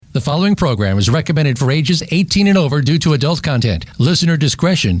The following program is recommended for ages 18 and over due to adult content. Listener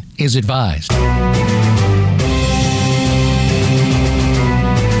discretion is advised.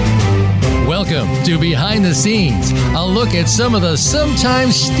 Welcome to Behind the Scenes, a look at some of the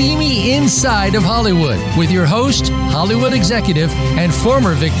sometimes steamy inside of Hollywood with your host, Hollywood executive, and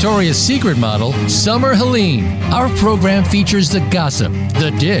former Victoria's Secret model, Summer Helene. Our program features the gossip,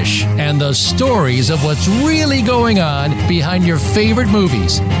 the dish, and the stories of what's really going on behind your favorite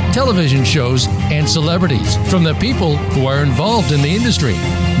movies, television shows, and celebrities from the people who are involved in the industry.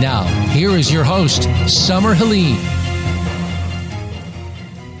 Now, here is your host, Summer Helene.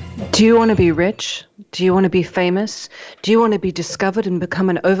 Do you want to be rich? Do you want to be famous? Do you want to be discovered and become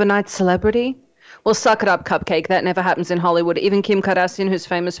an overnight celebrity? Well, suck it up, Cupcake. That never happens in Hollywood. Even Kim Kardashian, who's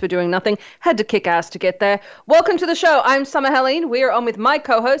famous for doing nothing, had to kick ass to get there. Welcome to the show. I'm Summer Helene. We are on with my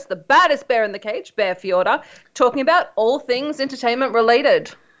co-host, the baddest bear in the cage, Bear Fiorda, talking about all things entertainment related.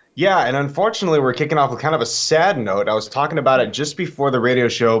 Yeah, and unfortunately, we're kicking off with kind of a sad note. I was talking about it just before the radio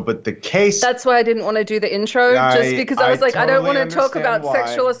show, but the case... That's why I didn't want to do the intro, just because I was like, I don't want to talk about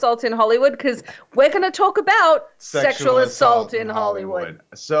sexual assault in Hollywood, because we're going to talk about sexual assault in Hollywood.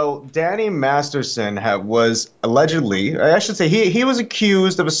 So, Danny Masterson was allegedly, I should say, he was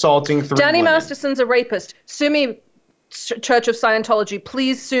accused of assaulting three Danny women. Masterson's a rapist. Sue me, Church of Scientology,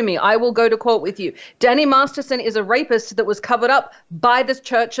 please sue me. I will go to court with you. Danny Masterson is a rapist that was covered up by the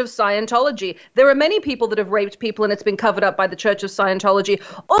Church of Scientology. There are many people that have raped people and it's been covered up by the Church of Scientology.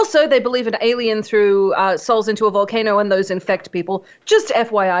 Also, they believe an alien threw souls into a volcano and those infect people. Just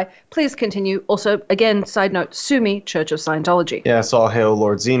FYI, please continue. Also, again, side note, sue me, Church of Scientology. Yes, all hail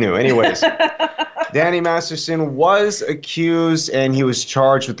Lord Xenu. Anyways, Danny Masterson was accused and he was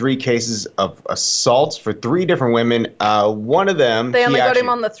charged with 3 cases of assault for 3 different women. One of them... They only got him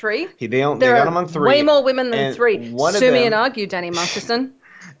on the 3? They got him on 3. Way more women than 3. Sue me and argue, Danny Masterson.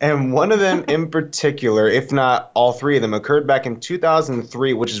 And one of them in particular, if not all 3 of them, occurred back in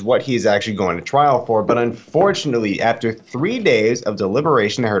 2003, which is what he's actually going to trial for. But unfortunately, after 3 days of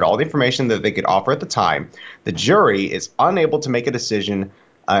deliberation, they heard all the information that they could offer at the time. The jury is unable to make a decision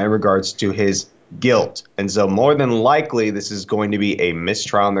in regards to his guilt, and so more than likely this is going to be a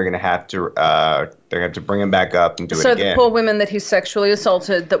mistrial, and they're going to have to bring him back up and do it again. So the poor women that he sexually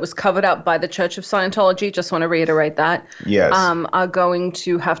assaulted that was covered up by the Church of Scientology, just want to reiterate that, yes, are going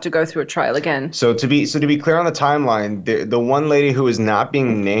to have to go through a trial again. So to be clear on the timeline, the one lady who is not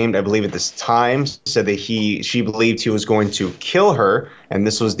being named, I believe at this time, said that she believed he was going to kill her, and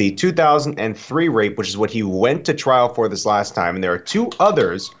this was the 2003 rape, which is what he went to trial for this last time, and there are 2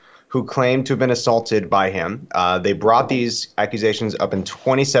 others who claimed to have been assaulted by him. They brought these accusations up in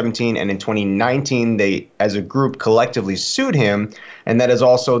 2017, and in 2019, they, as a group, collectively sued him, and that is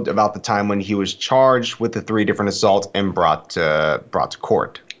also about the time when he was charged with the 3 different assaults and brought to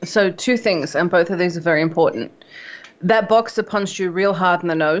court. So 2 things, and both of these are very important. That boxer punched you real hard in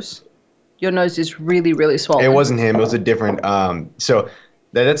the nose. Your nose is really, really swollen. It wasn't him. It was a different... So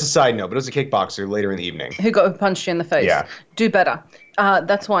that's a side note, but it was a kickboxer later in the evening. Who got punched you in the face. Yeah. Do better.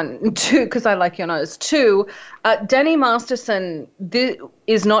 That's 1. 2, because I like your nose. 2, Danny Masterson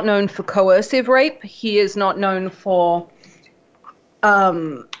is not known for coercive rape. He is not known for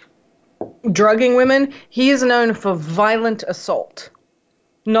drugging women. He is known for violent assault.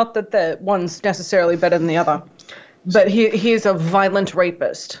 Not that the one's necessarily better than the other, but he is a violent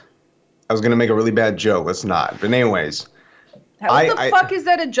rapist. I was going to make a really bad joke. Let's not. But anyways... What the fuck is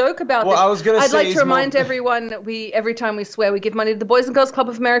that a joke about? Well, I was going to say... I'd like to remind everyone, every time we swear, we give money to the Boys and Girls Club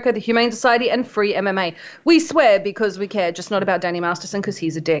of America, the Humane Society, and Free MMA. We swear because we care, just not about Danny Masterson because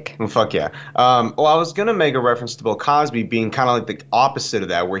he's a dick. Well, fuck yeah. Well, I was going to make a reference to Bill Cosby being kind of like the opposite of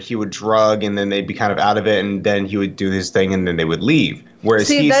that, where he would drug and then they'd be kind of out of it, and then he would do his thing and then they would leave. Whereas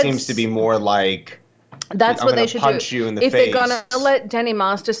he seems to be more like... That's what they should do. If they're going to let Danny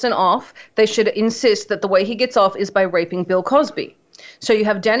Masterson off, they should insist that the way he gets off is by raping Bill Cosby. So you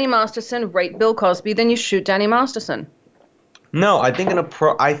have Danny Masterson rape Bill Cosby, then you shoot Danny Masterson. No, I think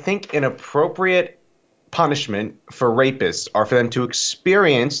an appropriate punishment for rapists are for them to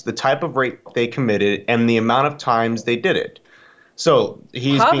experience the type of rape they committed and the amount of times they did it. So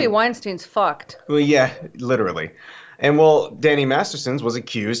Harvey Weinstein's fucked. Well, yeah, literally. And well, Danny Masterson's was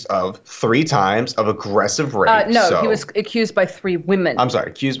accused of 3 times of aggressive rape. No, he was accused by 3 women. I'm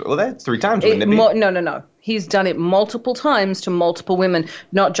sorry, accused. Well, that's 3 times, wouldn't it be? No. He's done it multiple times to multiple women,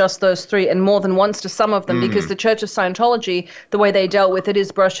 not just those three, and more than once to some of them, because the Church of Scientology, the way they dealt with it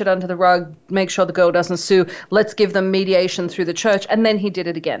is brush it under the rug, make sure the girl doesn't sue, let's give them mediation through the church, and then he did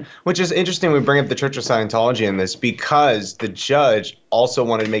it again. Which is interesting we bring up the Church of Scientology in this, because the judge also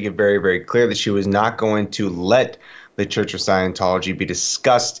wanted to make it very, very clear that she was not going to let the Church of Scientology be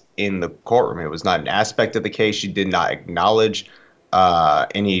discussed in the courtroom. It was not an aspect of the case. She did not acknowledge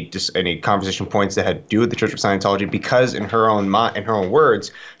any conversation points that had to do with the Church of Scientology, because in her own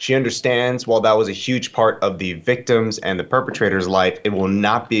words, she understands while that was a huge part of the victim's and the perpetrator's life, it will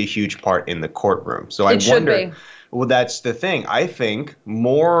not be a huge part in the courtroom. So I wonder. Well, that's the thing. I think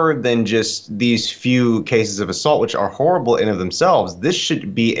more than just these few cases of assault, which are horrible in of themselves, this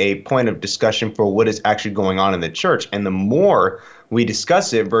should be a point of discussion for what is actually going on in the church. And the more we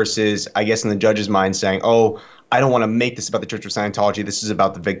discuss it versus, I guess, in the judge's mind saying, oh, I don't want to make this about the Church of Scientology. This is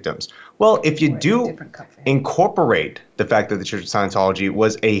about the victims. Well, if you do incorporate the fact that the Church of Scientology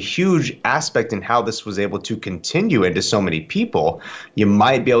was a huge aspect in how this was able to continue into so many people, you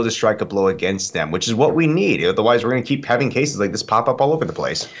might be able to strike a blow against them, which is what we need. Otherwise, we're going to keep having cases like this pop up all over the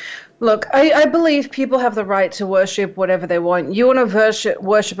place. Look, I believe people have the right to worship whatever they want. You want to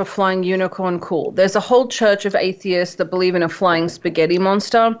worship a flying unicorn? Cool. There's a whole church of atheists that believe in a flying spaghetti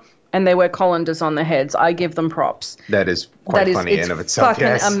monster, and they wear colanders on their heads. I give them props. That is quite funny in and of itself.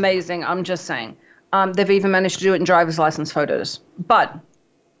 Fucking amazing. I'm just saying. They've even managed to do it in driver's license photos. But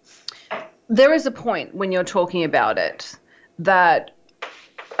there is a point when you're talking about it that,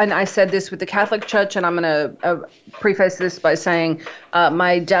 and I said this with the Catholic Church, and I'm going to preface this by saying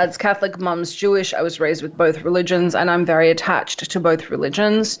my dad's Catholic, mum's Jewish. I was raised with both religions, and I'm very attached to both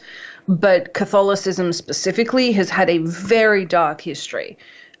religions. But Catholicism specifically has had a very dark history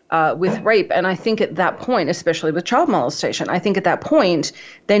with rape. And I think at that point, especially with child molestation, I think at that point,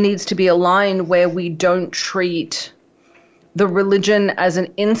 there needs to be a line where we don't treat the religion as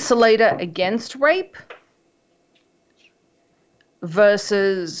an insulator against rape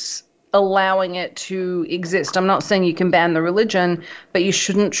versus allowing it to exist. I'm not saying you can ban the religion, but you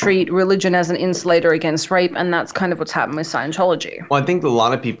shouldn't treat religion as an insulator against rape, and that's kind of what's happened with Scientology. Well, I think a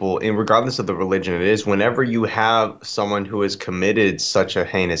lot of people, and regardless of the religion it is, whenever you have someone who has committed such a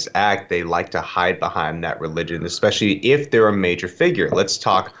heinous act, they like to hide behind that religion, especially if they're a major figure. Let's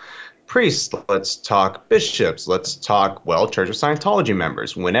talk priests, let's talk bishops, let's talk, Church of Scientology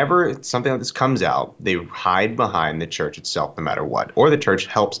members. Whenever something like this comes out, they hide behind the church itself no matter what, or the church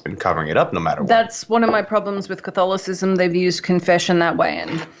helps in covering it up no matter what. That's one of my problems with Catholicism. They've used confession that way,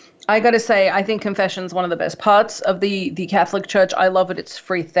 and I got to say, I think confession is one of the best parts of the Catholic Church. I love it. It's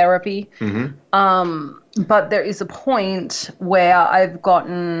free therapy. Mm-hmm. But there is a point where I've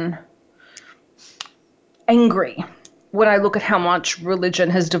gotten angry when I look at how much religion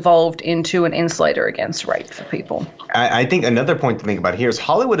has devolved into an insulator against rape for people. I think another point to think about here is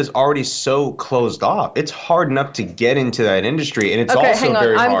Hollywood is already so closed off. It's hard enough to get into that industry, and it's also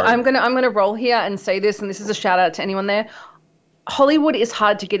very hard. I'm gonna roll here and say this, and this is a shout out to anyone there. Hollywood is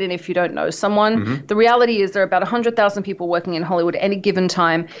hard to get in if you don't know someone. Mm-hmm. The reality is there are about 100,000 people working in Hollywood at any given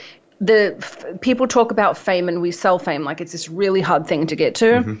time. People talk about fame and we sell fame like it's this really hard thing to get to.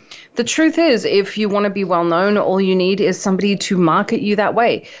 Mm-hmm. The truth is, if you want to be well known, all you need is somebody to market you that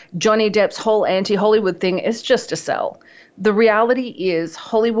way. Johnny Depp's whole anti-Hollywood thing is just a sell. The reality is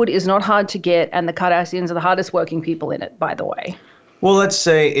Hollywood is not hard to get, and the Kardashians are the hardest working people in it, by the way. Well, let's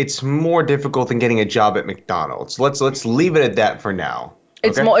say it's more difficult than getting a job at McDonald's. Let's leave it at that for now.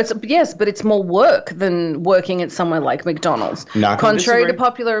 It's okay. But it's more work than working at somewhere like McDonald's. Contrary to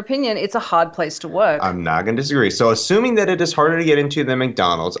popular opinion, it's a hard place to work. I'm not going to disagree. So assuming that it is harder to get into than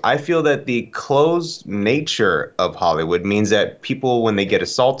McDonald's, I feel that the closed nature of Hollywood means that people, when they get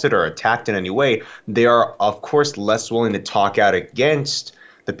assaulted or attacked in any way, they are, of course, less willing to talk out against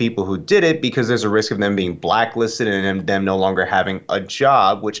the people who did it, because there's a risk of them being blacklisted and them no longer having a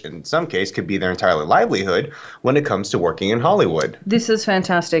job, which in some case could be their entire livelihood when it comes to working in Hollywood. This is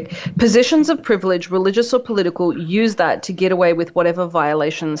fantastic. Positions of privilege, religious or political, use that to get away with whatever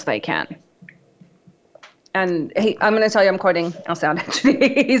violations they can. And I'm going to tell you, I'm quoting our sound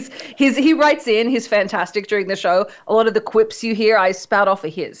actually. He writes in, he's fantastic during the show. A lot of the quips you hear, I spout off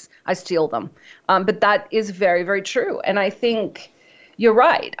of his. I steal them. But that is very, very true. And I think you're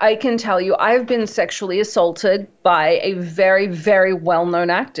right. I can tell you I've been sexually assaulted by a very, very well-known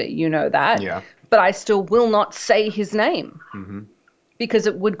actor. You know that. Yeah. But I still will not say his name because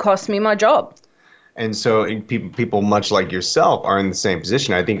it would cost me my job. And so people much like yourself are in the same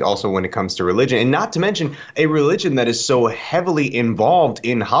position. I think also when it comes to religion, and not to mention a religion that is so heavily involved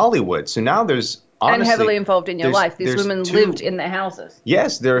in Hollywood. So now there's honestly, and heavily involved in your life. These women lived in their houses.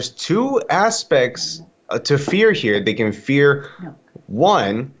 Yes, there's two aspects to fear here. They can fear,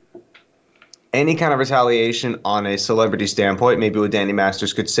 one, any kind of retaliation on a celebrity standpoint, maybe what Danny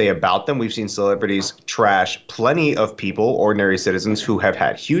Masters could say about them. We've seen celebrities trash plenty of people, ordinary citizens, who have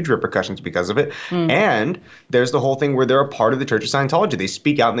had huge repercussions because of it. And there's the whole thing where they're a part of the Church of Scientology. They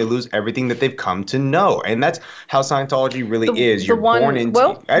speak out and they lose everything that they've come to know. And that's how Scientology really is. You're born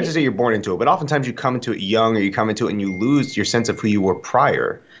into it. I just say you're born into it, but oftentimes you come into it young, or you come into it and you lose your sense of who you were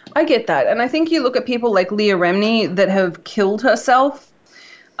prior. I get that. And I think you look at people like Leah Remini that have killed herself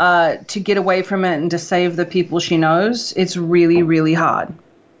to get away from it and to save the people she knows. It's really, really hard.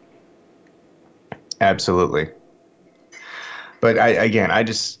 Absolutely. But I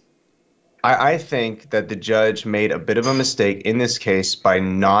think that the judge made a bit of a mistake in this case by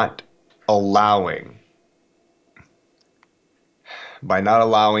not allowing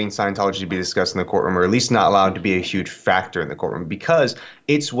Scientology to be discussed in the courtroom, or at least not allowed to be a huge factor in the courtroom, because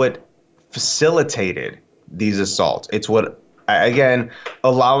it's what facilitated these assaults. It's what, again,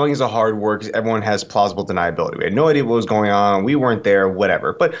 allowing is a hard word because everyone has plausible deniability. We had no idea what was going on. We weren't there,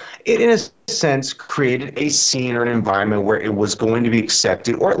 whatever. But it, in a sense, created a scene or an environment where it was going to be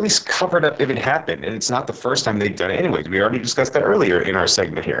accepted, or at least covered up if it happened. And it's not the first time they've done it anyways. We already discussed that earlier in our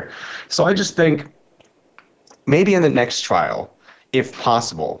segment here. So I just think maybe in the next trial, if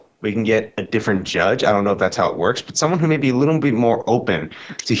possible, we can get a different judge. I don't know if that's how it works, but someone who may be a little bit more open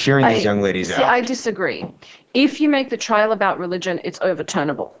to hearing these young ladies out. I disagree. If you make the trial about religion, it's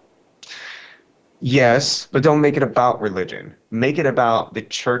overturnable. Yes, but don't make it about religion. Make it about the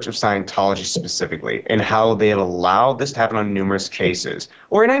Church of Scientology specifically, and how they have allowed this to happen on numerous cases.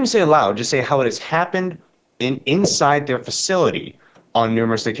 Or not even say allowed, just say how it has happened inside their facility on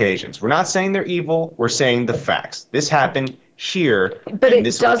numerous occasions. We're not saying they're evil. We're saying the facts. This happened here. But it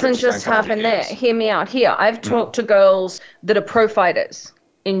doesn't just happen there. Hear me out here. I've talked to girls that are pro fighters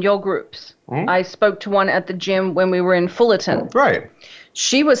in your groups. I spoke to one at the gym when we were in Fullerton. Right.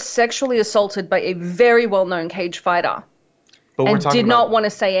 She was sexually assaulted by a very well-known cage fighter, and did not want to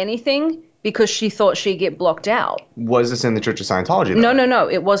say anything because she thought she'd get blocked out. Was this in the Church of Scientology, though? No,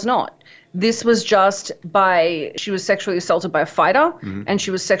 it was not. This was just she was sexually assaulted by a fighter, and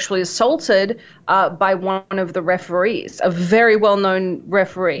she was sexually assaulted by one of the referees, a very well-known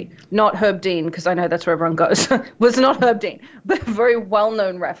referee, not Herb Dean, because I know that's where everyone goes, was not Herb Dean, but a very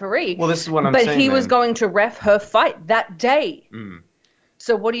well-known referee. Well, this is what I'm saying. But he was going to ref her fight that day.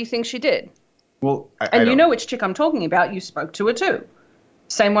 So what do you think she did? Well, and you know which chick I'm talking about. You spoke to her too.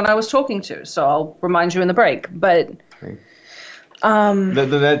 Same one I was talking to. So I'll remind you in the break. But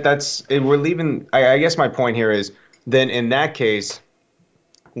that's we're leaving. I guess my point here is then in that case,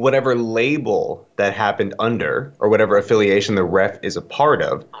 whatever label that happened under, or whatever affiliation the ref is a part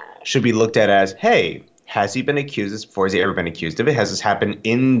of, should be looked at as, hey, has he been accused of this before? Has he ever been accused of it? Has this happened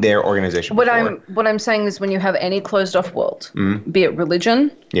in their organization before? What I'm saying is, when you have any closed off world, be it religion,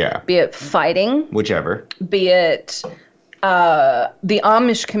 be it fighting, whichever, be it the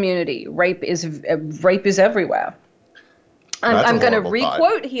Amish community, rape is everywhere. I'm going to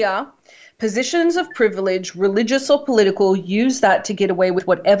requote here. Positions of privilege, religious or political, use that to get away with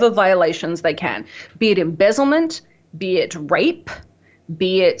whatever violations they can, be it embezzlement, be it rape,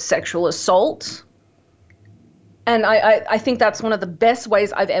 be it sexual assault. And I think that's one of the best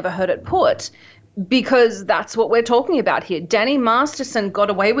ways I've ever heard it put, because that's what we're talking about here. Danny Masterson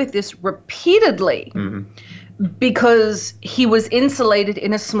got away with this repeatedly because he was insulated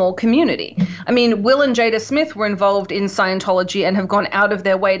in a small community. I mean, Will and Jada Smith were involved in Scientology and have gone out of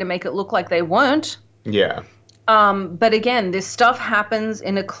their way to make it look like they weren't. Yeah. But again, this stuff happens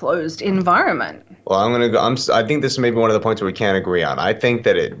in a closed environment. Well, I think this may be one of the points where we can't agree on. I think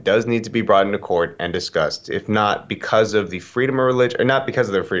that it does need to be brought into court and discussed, if not because of the freedom of religion, or not because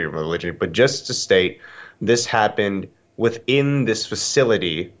of their freedom of religion, but just to state this happened within this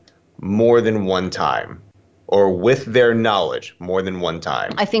facility more than one time, or with their knowledge more than one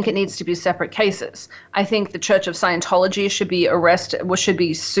time. I think it needs to be separate cases. I think the Church of Scientology should be should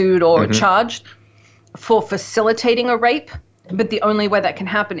be sued or charged for facilitating a rape, but the only way that can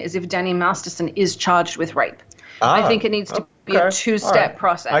happen is if Danny Masterson is charged with rape. I think it needs to be a two-step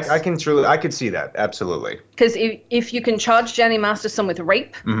process. I could see that, absolutely. Because if you can charge Danny Masterson with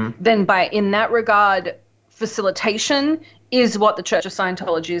rape, then in that regard, facilitation is what the Church of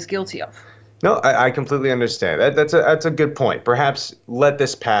Scientology is guilty of. No, I completely understand. That's a good point. Perhaps let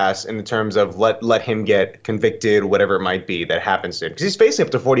this pass in the terms of let him get convicted, whatever it might be that happens to him. Because he's facing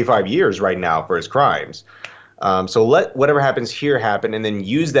up to 45 years right now for his crimes. So let whatever happens here happen, and then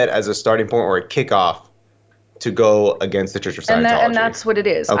use that as a starting point or a kickoff to go against the Church of Scientology. And that's what it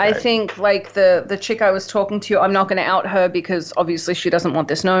is. Okay. I think like the chick I was talking to, I'm not going to out her because obviously she doesn't want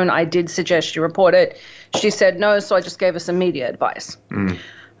this known. I did suggest you report it. She said no, so I just gave her some media advice.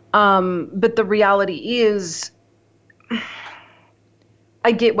 But the reality is,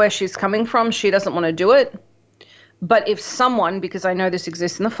 I get where she's coming from. She doesn't want to do it. But if someone, because I know this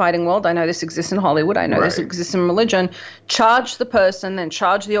exists in the fighting world, I know this exists in Hollywood, I know this exists in religion, charge the person, then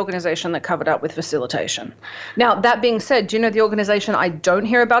charge the organization that covered up with facilitation. Now, that being said, do you know the organization I don't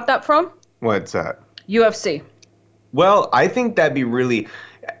hear about that from? What's that? UFC. Well, I think that'd be really...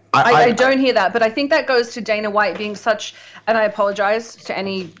 I don't hear that, but I think that goes to Dana White being such, and I apologize to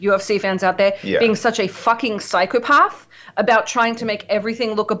any UFC fans out there, being such a fucking psychopath about trying to make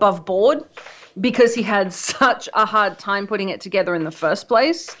everything look above board, because he had such a hard time putting it together in the first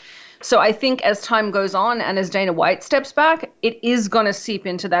place. So I think as time goes on and as Dana White steps back, it is going to seep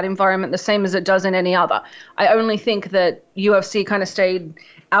into that environment the same as it does in any other. I only think that UFC kind of stayed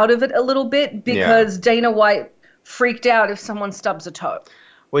out of it a little bit because Dana White freaked out if someone stubs a toe.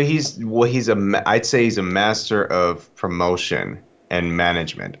 Well, I'd say he's a master of promotion and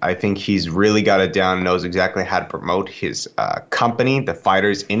management. I think he's really got it down and knows exactly how to promote his company, the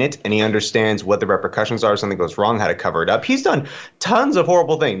fighters in it, and he understands what the repercussions are if something goes wrong, how to cover it up. He's done tons of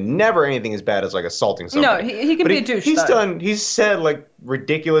horrible things. Never anything as bad as like assaulting somebody. No, he can be a douche. He's said like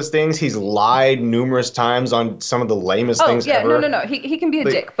ridiculous things. He's lied numerous times on some of the lamest things ever. No. He can be a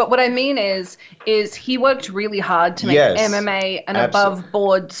dick. But what I mean is he worked really hard to make MMA an above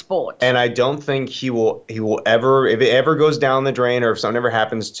board sport. And I don't think he will ever, if it ever goes down the drain or if something ever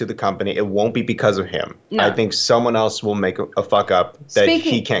happens to the company, it won't be because of him. No. I think someone else will make a fuck up that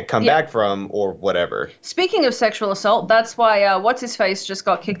he can't come back from or whatever. Speaking of sexual assault, that's why what's his face just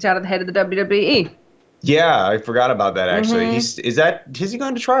got kicked out of the head of the WWE. Yeah, I forgot about that actually. Has he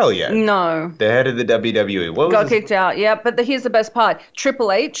gone to trial yet? No. The head of the WWE. Got kicked out, yeah. But here's the best part.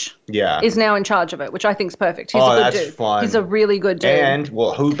 Triple H is now in charge of it, which I think is perfect. He's a good dude. Fun. He's a really good dude. And,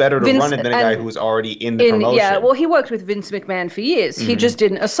 well, who better to run it than a guy who was already in the promotion? Yeah, well, he worked with Vince McMahon for years. He just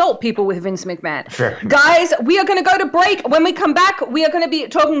didn't assault people with Vince McMahon. Fair. Guys, we are going to go to break. When we come back, we are going to be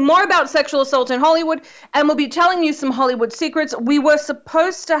talking more about sexual assault in Hollywood, and we'll be telling you some Hollywood secrets. We were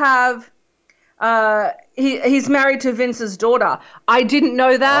supposed to have... he's married to Vince's daughter. I didn't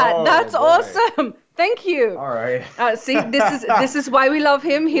know that. Oh, that's awesome. Thank you. All right. See, this is why we love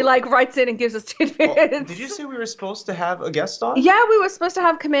him. He writes in and gives us tidbits. Well, did you say we were supposed to have a guest on? Yeah, we were supposed to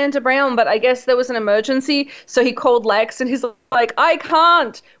have Commander Brown, but I guess there was an emergency, so he called Lex, and he's like, I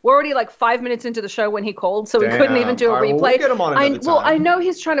can't. We're already 5 minutes into the show when he called, so we couldn't even do a replay. Well, we'll get him on another time. Well, I know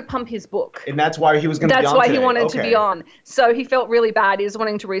he's trying to pump his book. And that's why he was going to be on That's why today. He wanted to be on. So he felt really bad. He was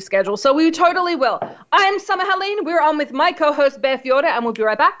wanting to reschedule. So we totally will. I'm Summer Helene. We're on with my co-host, Bear Fiorda, and we'll be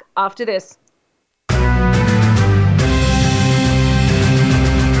right back after this.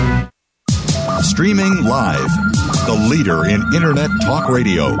 Streaming live, the leader in Internet talk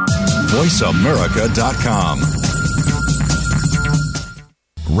radio, VoiceAmerica.com.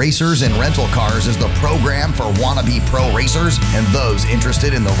 Racers and Rental Cars is the program for wannabe pro racers and those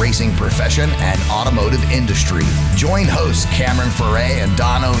interested in the racing profession and automotive industry. Join hosts Cameron Foray and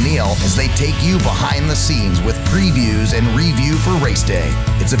Don O'Neill as they take you behind the scenes with previews and review for race day.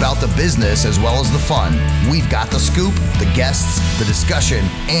 It's about the business as well as the fun. We've got the scoop, the guests, the discussion,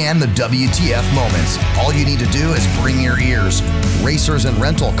 and the WTF moments. All you need to do is bring your ears. Racers and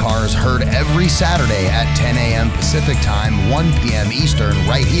Rental Cars heard every Saturday at 10 a.m. Pacific Time, 1 p.m. Eastern,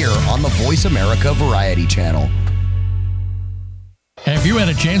 right here on the Voice America Variety Channel. Have you had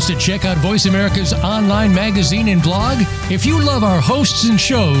a chance to check out Voice America's online magazine and blog? If you love our hosts and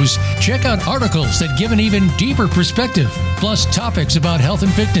shows, check out articles that give an even deeper perspective, plus topics about health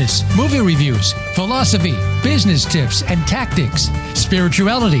and fitness, movie reviews, philosophy, business tips and tactics,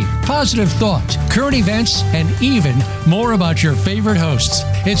 spirituality, positive thought, current events, and even more about your favorite hosts.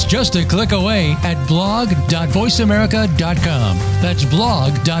 It's just a click away at blog.voiceamerica.com. That's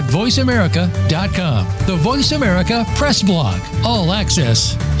blog.voiceamerica.com. The Voice America Press Blog. All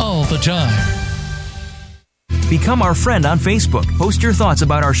access, all the time. Become our friend on Facebook. Post your thoughts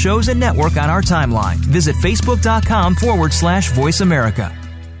about our shows and network on our timeline. Visit facebook.com/Voice America.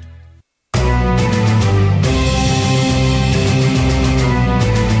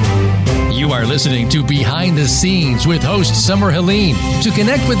 You are listening to Behind the Scenes with host Summer Helene. To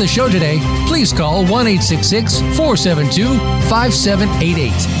connect with the show today, please call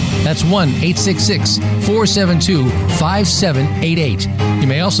 1-866-472-5788. That's 1-866-472-5788. You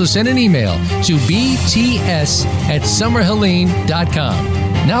may also send an email to bts@summerhelene.com.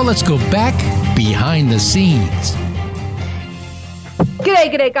 Now let's go back behind the scenes.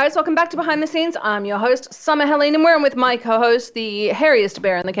 G'day, guys. Welcome back to Behind the Scenes. I'm your host, Summer Helene, and we're with my co-host, the hairiest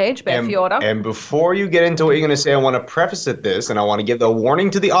bear in the cage, Bear Fiorda. And before you get into what you're going to say, I want to preface this, and I want to give the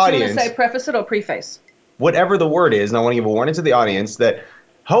warning to the audience. Do you want to say preface it or preface? Whatever the word is, and I want to give a warning to the audience that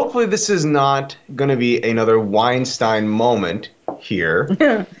hopefully this is not going to be another Weinstein moment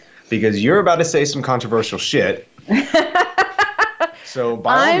here, because you're about to say some controversial shit. So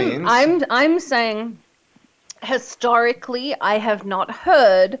by all means, I'm saying, historically, I have not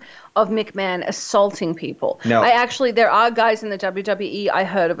heard of McMahon assaulting people. No. There are guys in the WWE I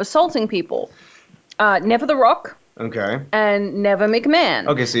heard of assaulting people. Never The Rock. Okay. And never McMahon.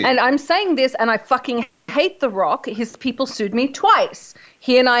 Okay, see. And I'm saying this, and I fucking hate The Rock. His people sued me twice.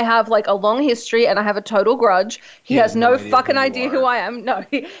 He and I have like a long history, and I have a total grudge. He has no fucking idea who I am. No,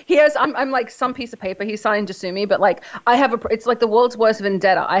 he has. I'm like some piece of paper he signed to sue me, but like I have it's like the world's worst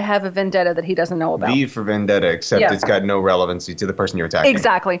vendetta. I have a vendetta that he doesn't know about. V for vendetta, except it's got no relevancy to the person you're attacking.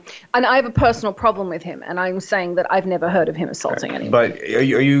 Exactly, and I have a personal problem with him, and I'm saying that I've never heard of him assaulting anyone. But are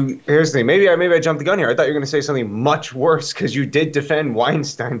you? Here's the thing. Maybe I jumped the gun here. I thought you were going to say something much worse because you did defend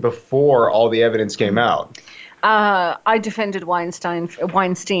Weinstein before all the evidence came out. I defended Weinstein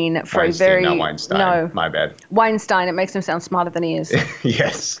for a very... Not Weinstein. No. My bad. Weinstein, it makes him sound smarter than he is.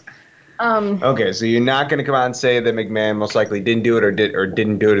 Yes. Okay, so you're not going to come out and say that McMahon most likely didn't do it or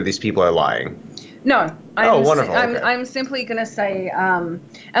didn't do it, or these people are lying? No. Wonderful. I'm simply going to say,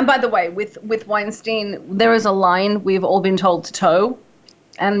 and by the way, with Weinstein, there is a line we've all been told to toe,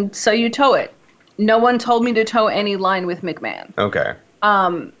 and so you toe it. No one told me to toe any line with McMahon. Okay.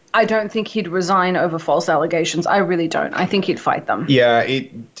 I don't think he'd resign over false allegations. I really don't. I think he'd fight them. Yeah,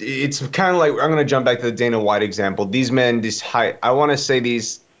 it's kind of like, I'm going to jump back to the Dana White example. These men, I want to say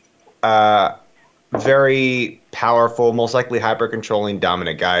these very powerful, most likely hyper-controlling,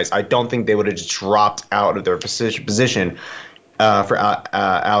 dominant guys, I don't think they would have just dropped out of their position for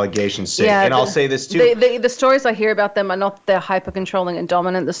allegations' sake. Yeah, and I'll say this too. The stories I hear about them are not they're hyper-controlling and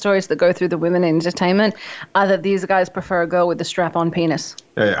dominant. The stories that go through the women in entertainment are that these guys prefer a girl with a strap-on penis.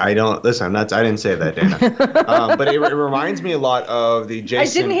 I didn't say that, Dana. But it reminds me a lot of the Jason. I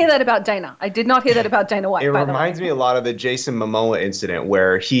didn't hear that about Dana. I did not hear that about Dana White. It reminds me a lot of the Jason Momoa incident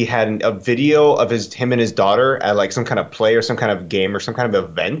where he had a video of him and his daughter at like some kind of play or some kind of game or some kind of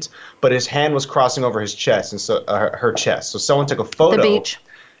event, but his hand was crossing over his chest and so her chest. So someone took a photo. The beach.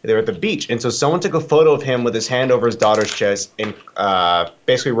 They were at the beach, and so someone took a photo of him with his hand over his daughter's chest and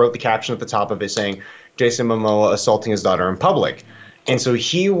basically wrote the caption at the top of it saying, "Jason Momoa assaulting his daughter in public." And so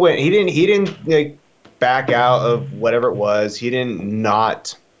he didn't like back out of whatever it was. He didn't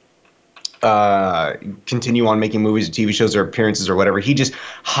not continue on making movies or TV shows or appearances or whatever. He just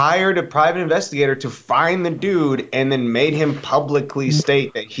hired a private investigator to find the dude and then made him publicly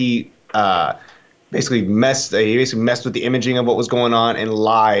state that he basically messed with the imaging of what was going on and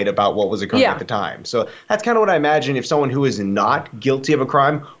lied about what was occurring at the time. So that's kind of what I imagine if someone who is not guilty of a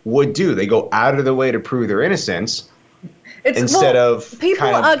crime would do. They go out of their way to prove their innocence.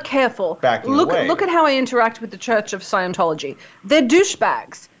 People are careful. Away. Look at how I interact with the Church of Scientology. They're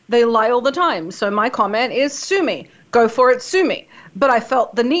douchebags. They lie all the time. So my comment is, sue me. Go for it, sue me. But I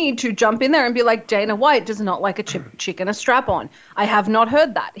felt the need to jump in there and be like, Dana White does not like a chick in a strap-on. I have not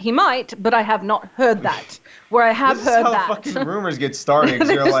heard that. He might, but I have not heard that. Where I have heard that. This is how fucking rumors get started. Because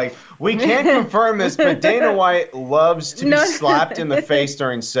you're like, we can't confirm this, but Dana White loves to be slapped in the face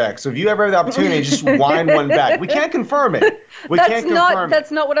during sex. So if you ever have the opportunity, just wind one back. We can't confirm it. That's not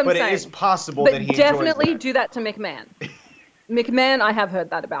what I'm saying. But it is possible that he enjoys definitely that. Do that to McMahon. McMahon, I have heard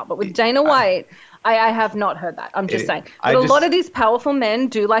that about. But with Dana White, I have not heard that. I'm just saying. But a lot of these powerful men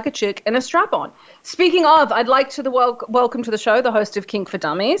do like a chick in a strap-on. Speaking of, I'd like to welcome to the show the host of Kink for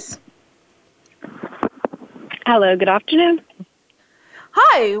Dummies. Hello, good afternoon.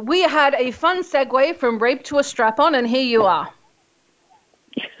 Hi, we had a fun segue from rape to a strap-on, and here you are.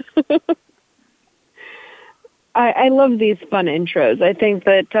 I love these fun intros. I think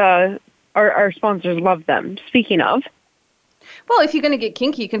that our sponsors love them. Speaking of. Well, if you're going to get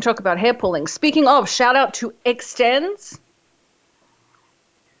kinky, you can talk about hair pulling. Speaking of, shout out to Extends.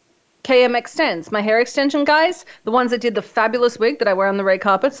 KM Extends, my hair extension guys, the ones that did the fabulous wig that I wear on the red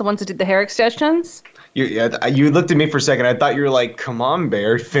carpets, the ones that did the hair extensions. You looked at me for a second. I thought you were like, come on,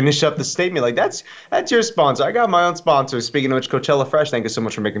 Bear, finish up the statement. Like, that's your sponsor. I got my own sponsor. Speaking of which, Coachella Fresh, thank you so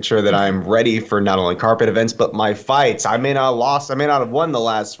much for making sure that I'm ready for not only carpet events, but my fights. I may not have lost. I may not have won the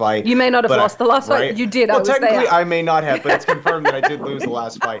last fight. You may not have lost the last fight. You did. Well, technically, I may not have, but it's confirmed that I did lose the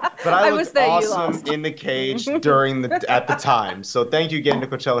last fight. But I looked awesome in the cage at the time. So thank you again to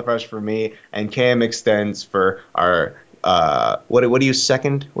Coachella Fresh for me and KM Extends for our what are you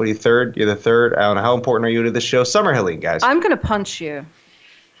second? What are you third? You're the third. I don't know. How important are you to the show? Summerhilling, guys. I'm going to punch you.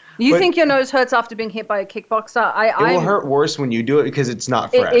 You think your nose hurts after being hit by a kickboxer? It will hurt worse when you do it because it's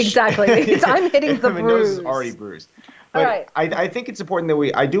not fresh. Exactly. I'm hitting the bruise. My nose is already bruised. But all right. I think it's important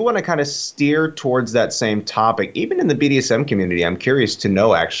that I do want to kind of steer towards that same topic. Even in the BDSM community, I'm curious to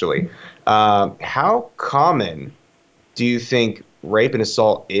know, actually, how common do you think rape and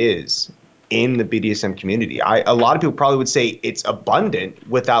assault is in the BDSM community? A lot of people probably would say it's abundant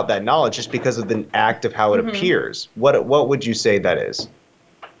without that knowledge just because of the act of how it appears. What would you say that is?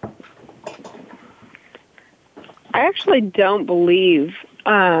 I actually don't believe,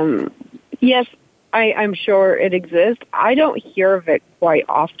 yes, I'm sure it exists. I don't hear of it quite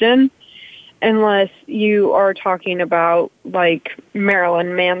often unless you are talking about, like,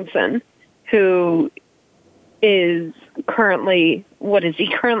 Marilyn Manson, who is currently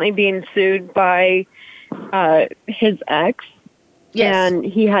being sued by his ex. Yes. And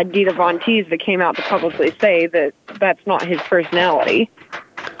he had Dita Von Teese that came out to publicly say that that's not his personality.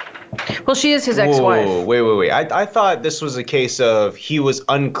 Well, she is his ex-wife. Whoa, wait. I thought this was a case of he was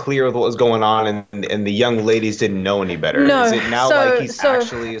unclear with what was going on and the young ladies didn't know any better. No. Is it now like he's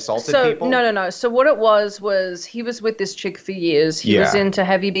actually assaulted people? No. So what it was he was with this chick for years. He was into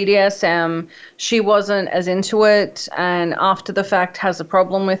heavy BDSM. She wasn't as into it, and after the fact has a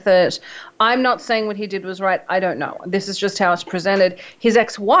problem with it. I'm not saying what he did was right. I don't know. This is just how it's presented. His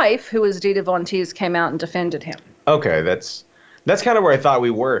ex-wife, who was Dita Von Teese, came out and defended him. Okay, that's kind of where I thought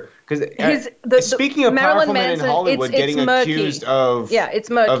we were. Because speaking of Marilyn powerful men in Hollywood getting accused of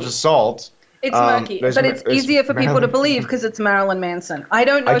assault. It's murky, but it's easier for people to believe because it's Marilyn Manson. I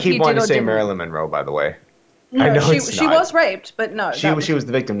don't know if he did or didn't. I keep wanting to say Marilyn Monroe, by the way. No, I know she was raped, but no. She was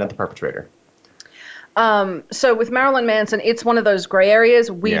the victim, not the perpetrator. So with Marilyn Manson, it's one of those gray areas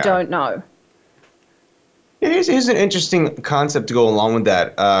we don't know. Here's an interesting concept to go along with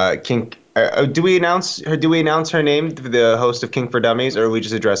that. Kink. Do we announce her name, the host of Kink for Dummies, or we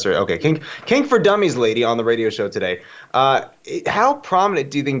just address her? Okay, Kink for Dummies lady on the radio show today. How prominent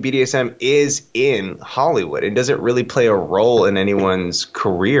do you think BDSM is in Hollywood, and does it really play a role in anyone's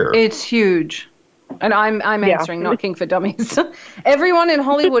career? It's huge, and I'm answering, not Kink for Dummies. Everyone in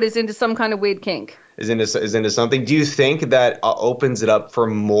Hollywood is into some kind of weird kink. Is into something. Do you think that opens it up for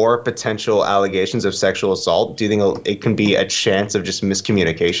more potential allegations of sexual assault? Do you think it can be a chance of just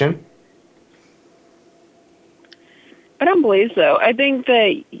miscommunication? I don't believe so. I think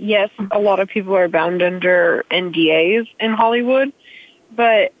that, yes, a lot of people are bound under NDAs in Hollywood,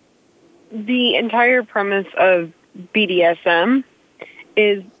 but the entire premise of BDSM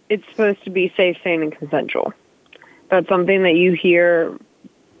is it's supposed to be safe, sane, and consensual. That's something that you hear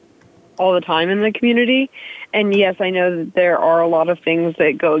all the time in the community. And, yes, I know that there are a lot of things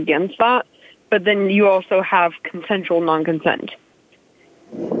that go against that, but then you also have consensual non-consent.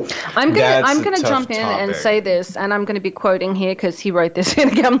 I'm gonna jump in and say this, and I'm gonna be quoting here because he wrote this in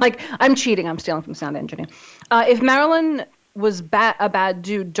again. I'm cheating. I'm stealing from Sound Engineer. If Marilyn was a bad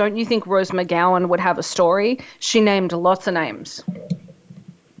dude, don't you think Rose McGowan would have a story? She named lots of names.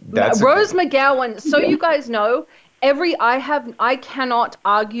 Rose McGowan. So you guys know, I cannot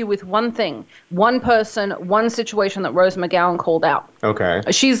argue with one thing, one person, one situation that Rose McGowan called out. Okay.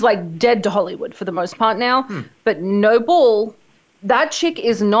 She's like dead to Hollywood for the most part now, but no bull. That chick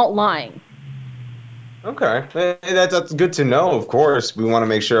is not lying. Okay. That's good to know, of course. We want to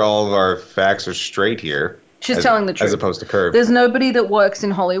make sure all of our facts are straight here. She's telling the truth. As opposed to curve. There's nobody that works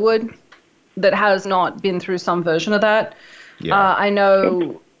in Hollywood that has not been through some version of that. Yeah. I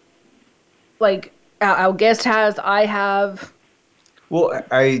know, like, our guest has, I have. Well,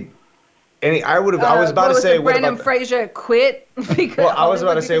 I was about to say, Brendan Fraser quit? Well, I was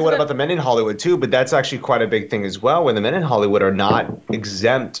about to say, what about the men in Hollywood too? But that's actually quite a big thing as well, when the men in Hollywood are not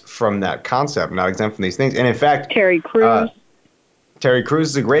exempt from that concept, not exempt from these things. And in fact, Terry Crews. Terry Crews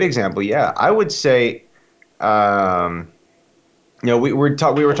is a great example. Yeah, I would say, we were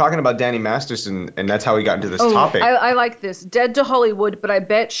talking about Danny Masterson, and that's how we got into this topic. I like this. Dead to Hollywood, but I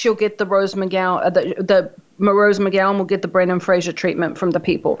bet she'll get the Rose McGowan. The Rose McGowan will get the Brendan Fraser treatment from the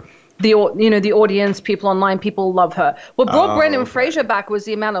people. The audience, people online, people love her. What brought Brendan Fraser back was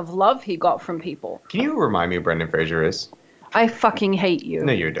the amount of love he got from people. Can you remind me who Brendan Fraser is? I fucking hate you.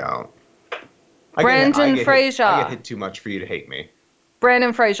 No, you don't. Brendan Fraser. I get hit too much for you to hate me.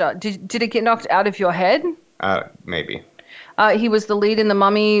 Brendan Fraser. Did it get knocked out of your head? Maybe. He was the lead in The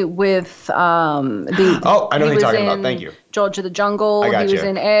Mummy with the. Oh, I know who you're talking about. Thank you. George of the Jungle. I got he was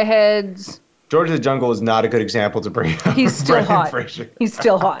in Airheads. George of the Jungle is not a good example to bring up. He's still hot. Fraser. He's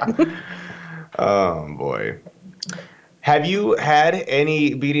still hot. Oh, boy. Have you had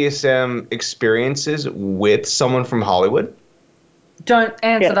any BDSM experiences with someone from Hollywood? Don't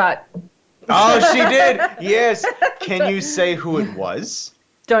answer that. Oh, she did. Yes. Can you say who it was?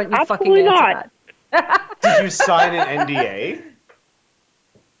 Don't you Absolutely fucking answer not. that. Did you sign an NDA?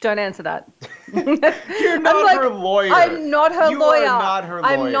 Don't answer that. You're not her lawyer. I'm not her you lawyer. Are not her lawyer.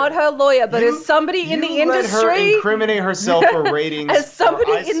 I'm not her lawyer. But as somebody in the You let her industry, incriminate herself for ratings. As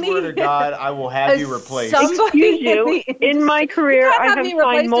somebody I swear to God, I will have you replaced. Excuse you. In my career, I have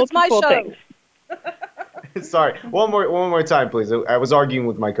signed multiple things. Sorry. One more time, please. I was arguing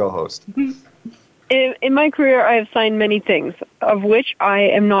with my co-host. In my career, I have signed many things, of which I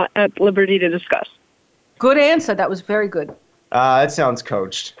am not at liberty to discuss. Good answer. That was very good. That sounds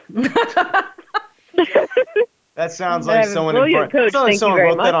coached. That sounds like someone wrote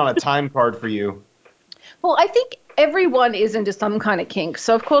that on a time card for you. Well, I think everyone is into some kind of kink,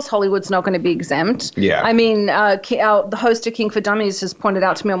 so of course Hollywood's not going to be exempt. Yeah. I mean, the host of Kink for Dummies has pointed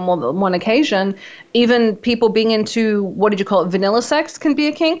out to me on more than one occasion, even people being into, what did you call it, vanilla sex can be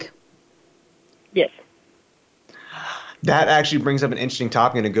a kink. Yes. That actually brings up an interesting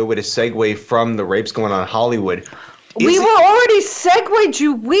topic and a good way to segue from the rapes going on in Hollywood. We were already segued,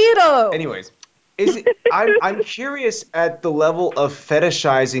 you weirdo. Anyways, I'm curious at the level of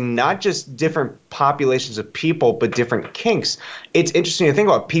fetishizing not just different populations of people, but different kinks. It's interesting to think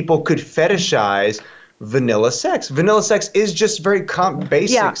about. People could fetishize vanilla sex. Vanilla sex is just very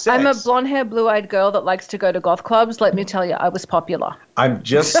basic sex. I'm a blonde-haired, blue-eyed girl that likes to go to goth clubs. Let me tell you, I was popular. I'm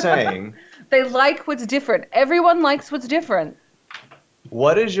just saying. They like what's different. Everyone likes what's different.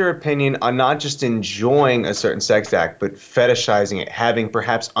 What is your opinion on not just enjoying a certain sex act, but fetishizing it, having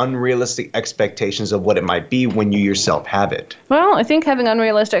perhaps unrealistic expectations of what it might be when you yourself have it? Well, I think having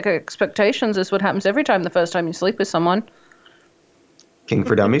unrealistic expectations is what happens every time the first time you sleep with someone. King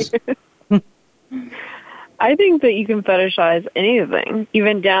for Dummies? I think that you can fetishize anything,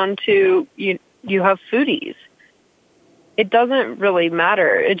 even down to you have foodies. It doesn't really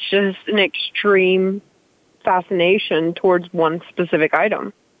matter. It's just an extreme fascination towards one specific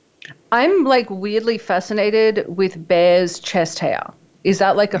item. I'm like weirdly fascinated with bears' chest hair. Is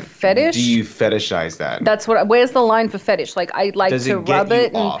that like a fetish? Do you fetishize that? That's what. Where's the line for fetish? Like I like to rub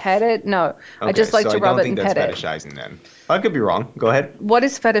it and pet it. No, okay, I just like to rub it and pet it. I don't think that's fetishizing then. I could be wrong. Go ahead. What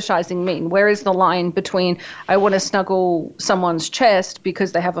does fetishizing mean? Where is the line between I want to snuggle someone's chest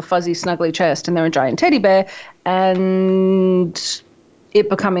because they have a fuzzy, snuggly chest and they're a giant teddy bear, and it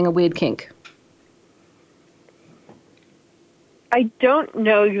becoming a weird kink? I don't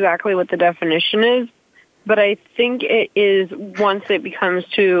know exactly what the definition is, but I think it is once it becomes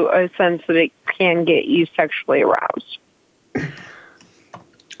to a sense that it can get you sexually aroused.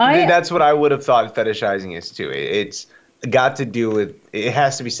 That's what I would have thought fetishizing is too. It's got to do with, it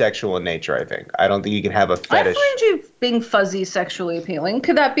has to be sexual in nature, I think. I don't think you can have a fetish. I find you being fuzzy sexually appealing.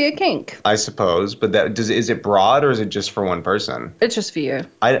 Could that be a kink? I suppose, but is it broad or is it just for one person? It's just for you.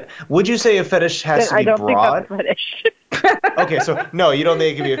 Would you say a fetish has to be broad? I don't think that's a fetish. Okay, so no, you don't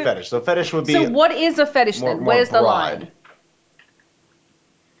think it can be a fetish. So fetish would be. So what is a fetish then? Where's the line?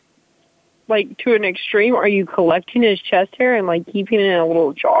 Like to an extreme, are you collecting his chest hair and like keeping it in a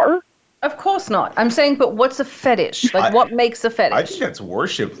little jar? Of course not. I'm saying, but what's a fetish? Like, what makes a fetish? I think that's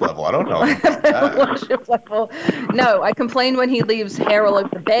worship level. I don't know. Worship level. No, I complain when he leaves hair all over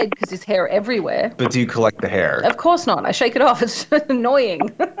the bed because his hair everywhere. But do you collect the hair? Of course not. I shake it off. It's annoying.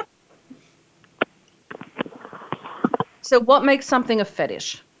 So what makes something a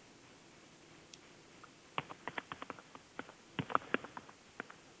fetish?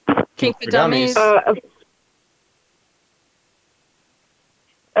 Kink for Dummies.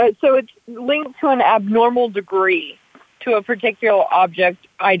 So it's linked to an abnormal degree to a particular object,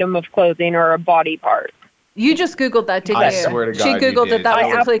 item of clothing, or a body part. You just Googled that, didn't you? I swear to God, she Googled you it. did. That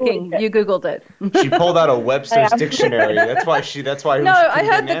was the clicking. You Googled it. She pulled out a Webster's dictionary. That's why. No, I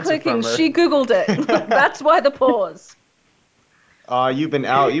heard the clicking. She Googled it. That's why the pause. You've been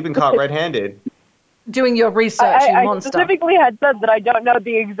caught red-handed. Doing your research, you monster. I specifically had said that I don't know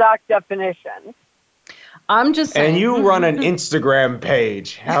the exact definition. I'm just saying. And you run an Instagram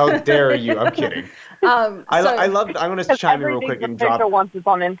page. How dare you? I'm kidding. I'm going to chime in real quick and drop. Once it's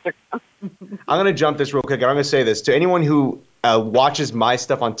on Instagram. I'm going to jump this real quick, and I'm going to say this to anyone who watches my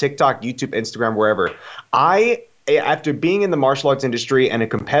stuff on TikTok, YouTube, Instagram, wherever. After being in the martial arts industry and a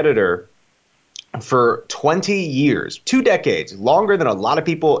competitor for 20 years, 2 decades, longer than a lot of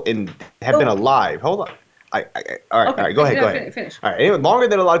people have been alive. Hold on. All right, go ahead. Finish. All right, anyway, longer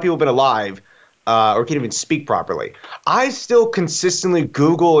than a lot of people have been alive. or can't even speak properly, I still consistently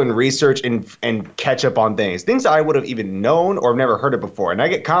Google and research and catch up on things that I would have even known or never heard of before. And I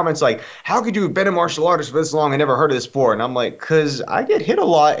get comments like, how could you have been a martial artist for this long and never heard of this before? And I'm like, because I get hit a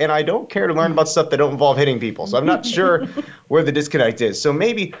lot and I don't care to learn about stuff that don't involve hitting people. So I'm not sure where the disconnect is. So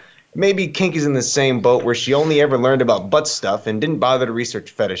maybe Kink is in the same boat where she only ever learned about butt stuff and didn't bother to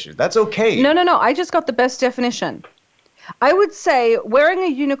research fetishes. That's okay. No. I just got the best definition. I would say wearing a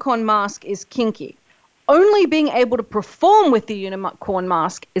unicorn mask is kinky. Only being able to perform with the unicorn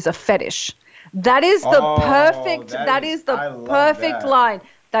mask is a fetish. That is the perfect line.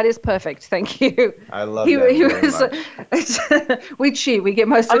 That is perfect. Thank you. I love that. We cheat. We get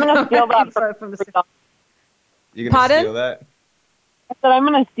most of our info from the... You're going to steal that? I said I'm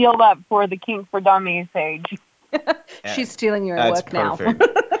going to steal that for the Kink for Dummies page. She's stealing your work now.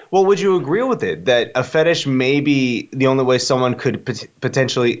 Well, would you agree with it that a fetish may be the only way someone could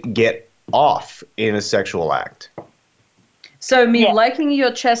potentially get off in a sexual act? So liking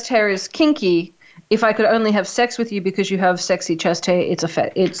your chest hair is kinky. If I could only have sex with you because you have sexy chest hair, it's a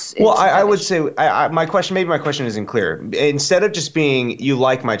fetish. Well, I would say my question isn't clear. Instead of just being you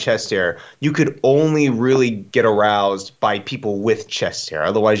like my chest hair, you could only really get aroused by people with chest hair.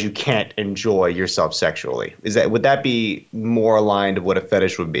 Otherwise, you can't enjoy yourself sexually. Would that be more aligned to what a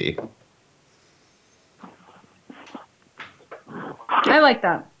fetish would be? I like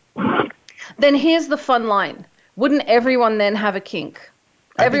that. Then here's the fun line. Wouldn't everyone then have a kink?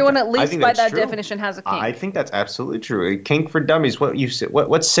 Everyone, at least by that definition, has a kink. I think that's absolutely true. A kink for dummies. What you say?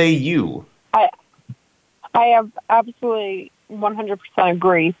 What say you? I have absolutely 100%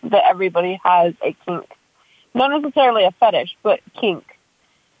 agree that everybody has a kink. Not necessarily a fetish, but kink.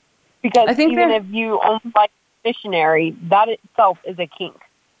 Because even if you only like dictionary, that itself is a kink.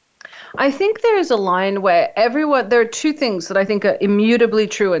 I think there is a line where there are two things that I think are immutably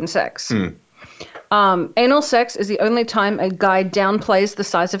true in sex. Anal sex is the only time a guy downplays the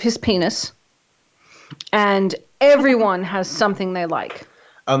size of his penis, and everyone has something they like.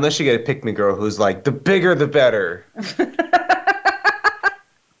 Unless you get a pick-me girl who's like, the bigger the better.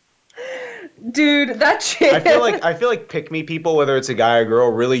 Dude, that shit. I feel like pick-me people, whether it's a guy or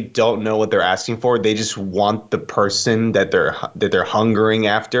girl, really don't know what they're asking for. They just want the person that they're hungering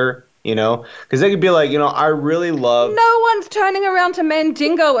after. You know, because they could be like, I really love. No one's turning around to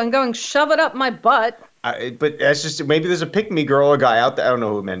Mandingo and going, shove it up my butt. But that's just, maybe there's a pick-me girl or guy out there. I don't know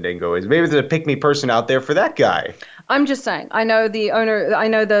who Mandingo is. Maybe there's a pick-me person out there for that guy. I'm just saying. I know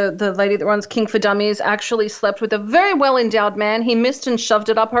the lady that runs Kink for Dummies actually slept with a very well-endowed man. He missed and shoved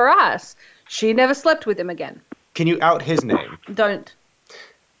it up her ass. She never slept with him again. Can you out his name? Don't.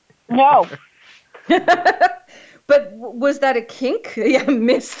 No. But was that a kink? Yeah,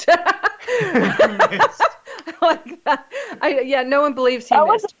 missed. Like that. No one believes he missed. That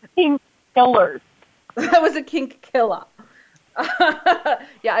was a kink killer. That was a kink killer.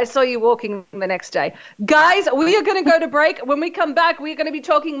 Yeah, I saw you walking the next day. Guys, we are going to go to break. When we come back, we're going to be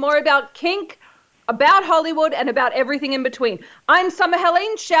talking more about kink, about Hollywood, and about everything in between. I'm Summer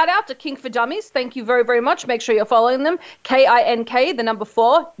Helene. Shout out to Kink for Dummies. Thank you very, very much. Make sure you're following them. KINK,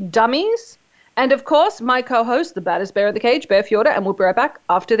 4, Dummies. And, of course, my co-host, the baddest bear in the cage, Bear Fiorda, and we'll be right back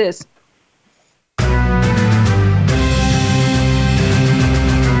after this.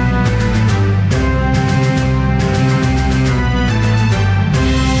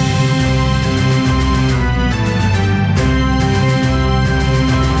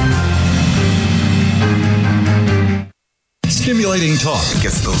 Stimulating talk. It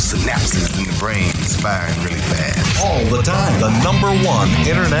gets those synapses in the brain firing really fast. All the time. The #1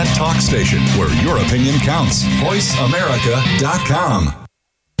 internet talk station where your opinion counts. VoiceAmerica.com.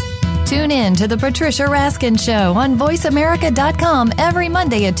 Tune in to The Patricia Raskin Show on VoiceAmerica.com every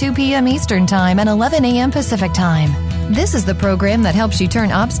Monday at 2 p.m. Eastern Time and 11 a.m. Pacific Time. This is the program that helps you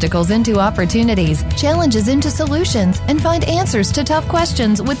turn obstacles into opportunities, challenges into solutions, and find answers to tough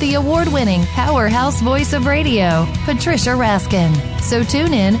questions with the award-winning powerhouse voice of radio, Patricia Raskin. So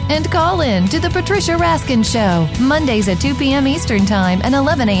tune in and call in to The Patricia Raskin Show, Mondays at 2 p.m. Eastern Time and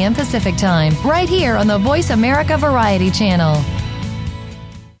 11 a.m. Pacific Time, right here on the Voice America Variety Channel.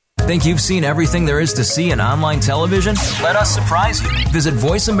 Think you've seen everything there is to see in online television? Let us surprise you. Visit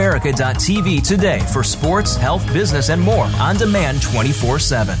VoiceAmerica.tv today for sports, health, business, and more on demand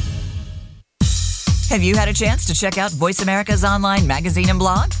 24/7. Have you had a chance to check out Voice America's online magazine and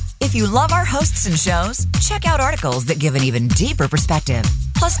blog? If you love our hosts and shows, check out articles that give an even deeper perspective,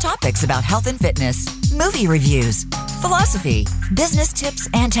 plus topics about health and fitness, movie reviews, philosophy, business tips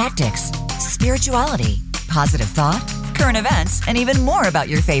and tactics, spirituality, positive thought, current events, and even more about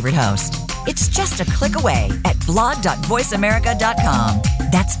your favorite host. It's just a click away at blog.voiceamerica.com.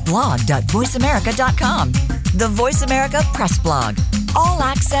 That's blog.voiceamerica.com. The Voice America Press Blog. All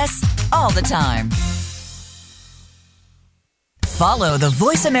access, all the time. Follow the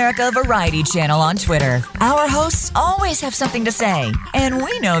Voice America Variety channel on Twitter. Our hosts always have something to say, and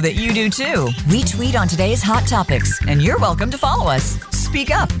we know that you do too. We tweet on today's hot topics, and you're welcome to follow us.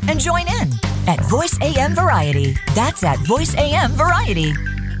 Speak up and join in at Voice AM Variety. That's at Voice AM Variety.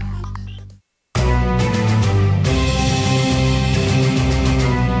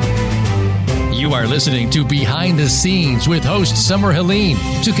 You are listening to Behind the Scenes with host Summer Helene.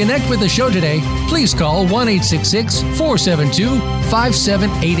 To connect with the show today, please call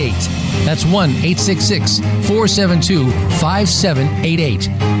 1-866-472-5788. That's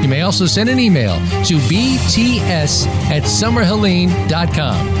 1-866-472-5788. You may also send an email to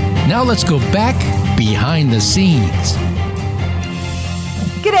bts@summerhelene.com. Now let's go back behind the scenes.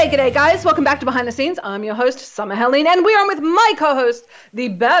 G'day, guys. Welcome back to Behind the Scenes. I'm your host, Summer Helene, and we are with my co-host, the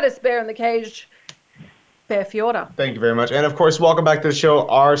baddest bear in the cage, Bear Fiorda. Thank you very much. And, of course, welcome back to the show,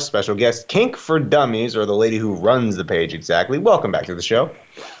 our special guest, Kink for Dummies, or the lady who runs the page exactly. Welcome back to the show.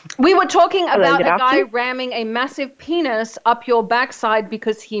 We were talking about a guy ramming a massive penis up your backside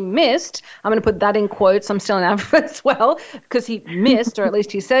because he missed. I'm going to put that in quotes. I'm still in alphabet as well, because he missed, or at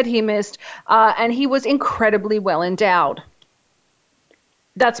least he said he missed, and he was incredibly well endowed.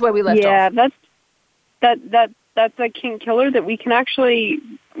 That's where we left off. Yeah, that's a kink killer that we can actually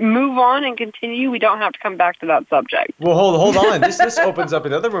move on and continue. We don't have to come back to that subject. Well, hold on. This opens up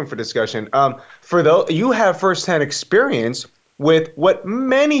another room for discussion. You have firsthand experience with what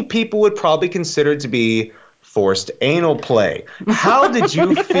many people would probably consider to be forced anal play. How did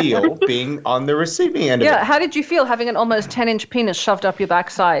you feel being on the receiving end of it? Yeah, how did you feel having an almost 10-inch penis shoved up your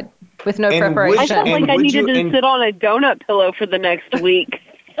backside with no preparation? I felt like I needed to sit on a donut pillow for the next week.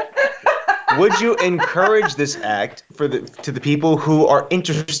 Would you encourage this act to the people who are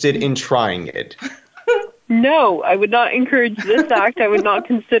interested in trying it? No, I would not encourage this act. I would not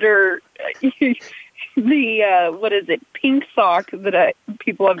consider the pink sock that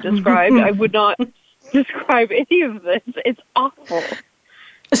people have described. I would not describe any of this. It's awful.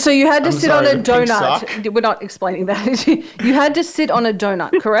 So you had to sit on a donut. We're not explaining that. You had to sit on a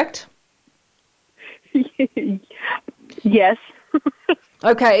donut, correct? Yes.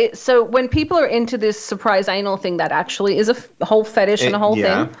 Okay, so when people are into this surprise anal thing, that actually is a whole fetish and a whole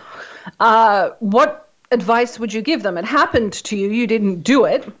thing, what advice would you give them? It happened to you. You didn't do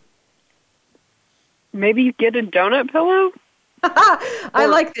it. Maybe you get a donut pillow? I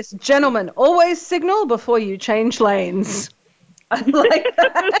like this. Gentlemen, always signal before you change lanes. I like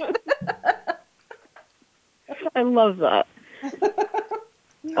that. I love that.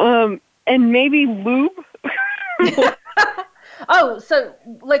 And maybe lube? Oh, so,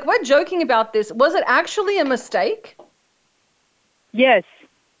 we're joking about this. Was it actually a mistake? Yes.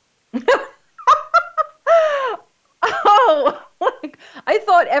 Oh, I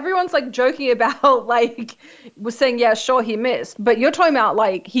thought everyone's, joking about, was saying, yeah, sure, he missed. But you're talking about,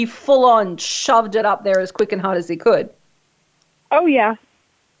 he full-on shoved it up there as quick and hard as he could. Oh, yeah.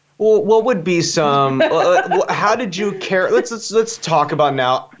 Well, what would be some? How did you care? Let's talk about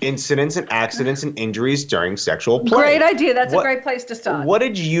now incidents and accidents and injuries during sexual play. Great idea. That's a great place to start. What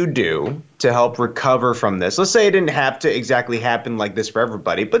did you do to help recover from this? Let's say it didn't have to exactly happen like this for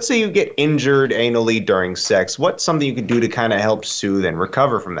everybody, but say you get injured anally during sex. What's something you could do to kind of help soothe and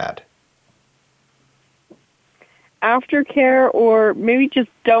recover from that? Aftercare, or maybe just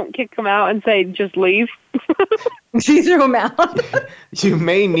don't kick them out and say, just leave. She threw them out. You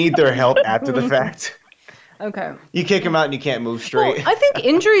may need their help after the fact. Okay. You kick them out and you can't move straight. Well, I think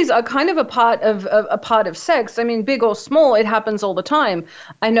injuries are kind of a part of sex. I mean, big or small, it happens all the time.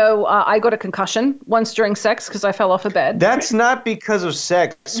 I know I got a concussion once during sex because I fell off a bed. That's not because of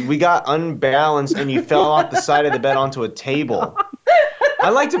sex. We got unbalanced and you fell off the side of the bed onto a table. I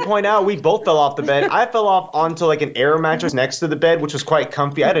like to point out we both fell off the bed. I fell off onto an air mattress next to the bed, which was quite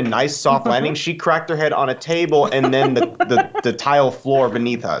comfy. I had a nice soft landing. She cracked her head on a table and then the tile floor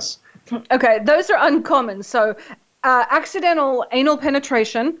beneath us. Okay, those are uncommon. So accidental anal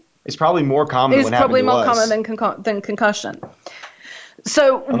penetration is probably more common than concussion.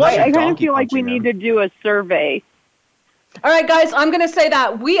 So I kind of feel like we need to do a survey. All right, guys, I'm going to say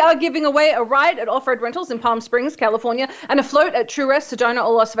that we are giving away a ride at Off-Road Rentals in Palm Springs, California, and a float at True Rest, Sedona,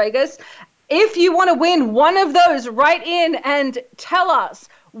 or Las Vegas. If you want to win one of those, write in and tell us,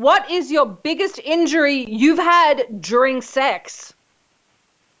 what is your biggest injury you've had during sex?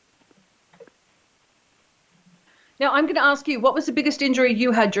 Now, I'm going to ask you, what was the biggest injury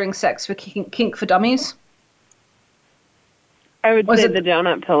you had during sex for Kink for Dummies? I would say the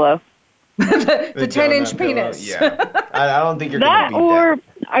donut pillow. The the 10-inch penis. Yeah, I don't think you're that, going to beat or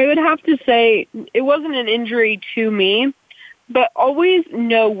that. I would have to say it wasn't an injury to me, but always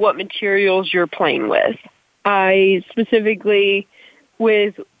know what materials you're playing with. I specifically,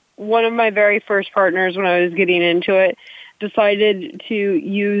 with one of my very first partners when I was getting into it, decided to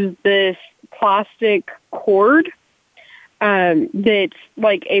use this plastic cord that's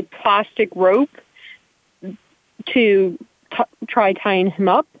like a plastic rope to try tying him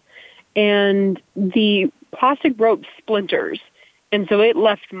up, and the plastic rope splinters, and so it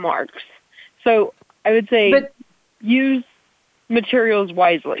left marks. So I would say use materials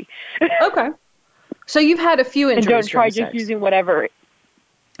wisely. Okay. So you've had a few injuries. And don't try during just sex. using whatever.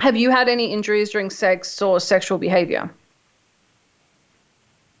 Have you had any injuries during sex or sexual behavior?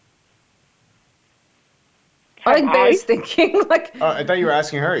 I think Bear's thinking like. I thought you were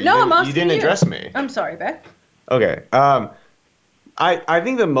asking her. No, I'm asking you. Didn't address me. I'm sorry, Bear. Okay. I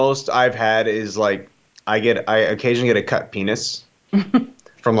think the most I've had is like I occasionally get a cut penis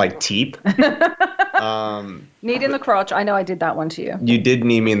from like teep. Knee in the crotch. I know I did that one to you. You did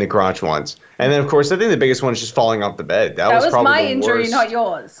knee me in the crotch once, and then of course I think the biggest one is just falling off the bed. That was probably my the injury, worst. not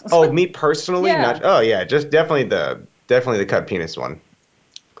yours. Oh, me personally? Yeah. Just definitely the cut penis one.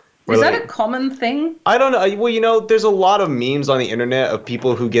 Is that a common thing? I don't know. Well, there's a lot of memes on the internet of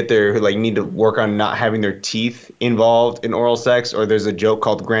people who need to work on not having their teeth involved in oral sex, or there's a joke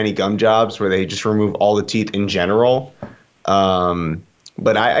called granny gum jobs where they just remove all the teeth in general.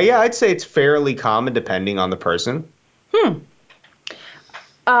 But I'd say it's fairly common depending on the person.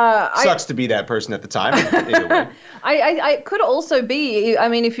 Sucks to be that person at the time. Either way. I could also be. I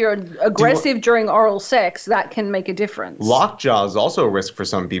mean, if you're aggressive during oral sex, that can make a difference. Lockjaw is also a risk for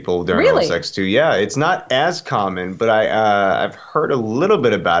some people during oral sex too. Yeah, it's not as common, but I've heard a little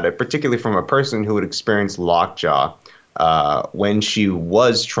bit about it, particularly from a person who had experienced lockjaw when she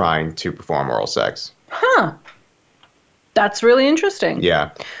was trying to perform oral sex. Huh. That's really interesting.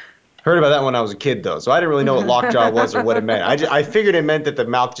 Yeah. Heard about that when I was a kid, though, so I didn't really know what lockjaw was or what it meant. I figured it meant that the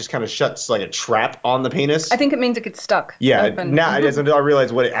mouth just kind of shuts like a trap on the penis. I think it means it gets stuck. Yeah, open. now I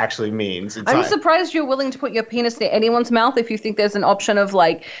realize what it actually means. I'm surprised you're willing to put your penis near anyone's mouth if you think there's an option of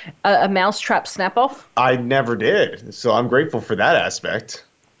like a mousetrap snap-off. I never did, so I'm grateful for that aspect.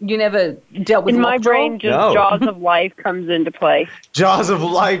 You never dealt with in my lockjaw? brain, just No. Jaws of Life comes into play. Jaws of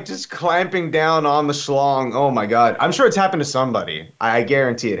Life just clamping down on the schlong. Oh, my God. I'm sure it's happened to somebody. I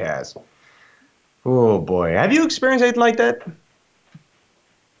guarantee it has. Oh, boy. Have you experienced anything like that?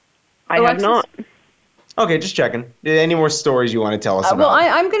 I have not. Okay, just checking. Any more stories you want to tell us about? Well,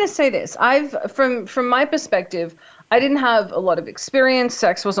 I'm going to say this. From my perspective, I didn't have a lot of experience.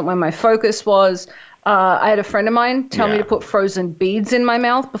 Sex wasn't where my focus was. I had a friend of mine tell me to put frozen beads in my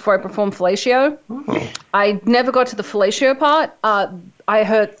mouth before I performed fellatio. Oh. I never got to the fellatio part.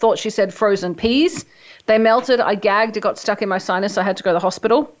 I thought she said frozen peas. They melted. I gagged. It got stuck in my sinus. I had to go to the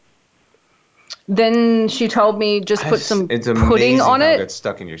hospital. Then she told me just put some pudding on it. It got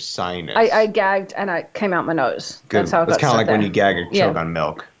stuck in your sinus. I gagged and I came out my nose. Good. That's how it got It's kind of like stuck when there. you gag or choke on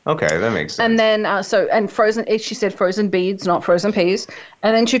milk. Okay, that makes sense. And then, frozen, she said frozen beads, not frozen peas.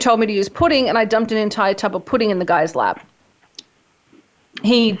 And then she told me to use pudding, and I dumped an entire tub of pudding in the guy's lap.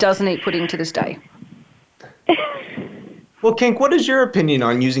 He doesn't eat pudding to this day. Well, Kink, what is your opinion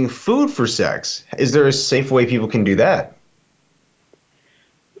on using food for sex? Is there a safe way people can do that?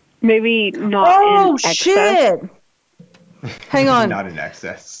 Maybe not in excess. Shit! Hang on. Not in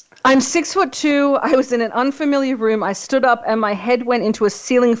excess. I'm 6'2". I was in an unfamiliar room. I stood up and my head went into a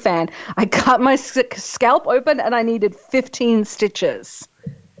ceiling fan. I cut my scalp open and I needed 15 stitches.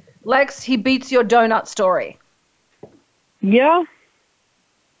 Lex, he beats your donut story. Yeah.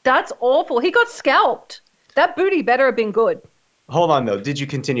 That's awful. He got scalped. That booty better have been good. Hold on, though. Did you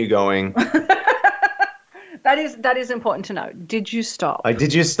continue going? That is important to know. Did you stop?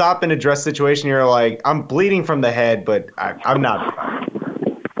 Did you stop and address the situation? You're like, I'm bleeding from the head, but I'm not.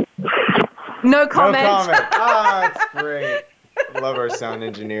 No comment. No comment. That's great. Love our sound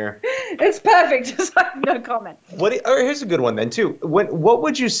engineer. It's perfect. Just like no comment. Here's a good one then too. What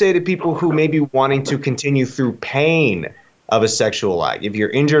would you say to people who may be wanting to continue through pain of a sexual act? If you're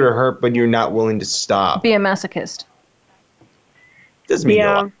injured or hurt, but you're not willing to stop. Be a masochist. Doesn't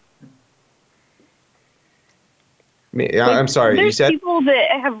mean I'm sorry. There's You said people that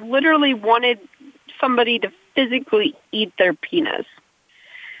have literally wanted somebody to physically eat their penis.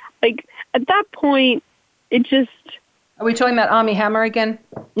 Like at that point, it just. Are we talking about Armie Hammer again?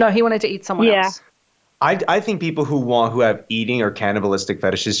 No, he wanted to eat someone else. I think people who have eating or cannibalistic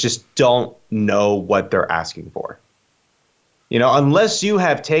fetishes just don't know what they're asking for. Unless you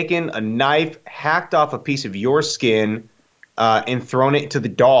have taken a knife, hacked off a piece of your skin, and thrown it to the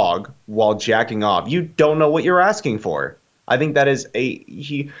dog while jacking off, you don't know what you're asking for. I think that is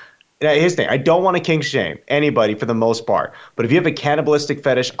here's the thing. I don't want to kink shame anybody for the most part. But if you have a cannibalistic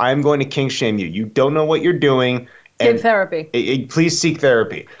fetish, I'm going to kink shame you. You don't know what you're doing. Get therapy. Please seek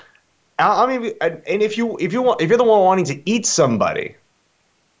therapy. I mean, and if you're the one wanting to eat somebody,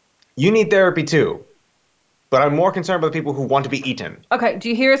 you need therapy too. But I'm more concerned about the people who want to be eaten. Okay, do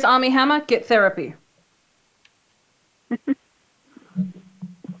you hear us, Army Hammer? Get therapy.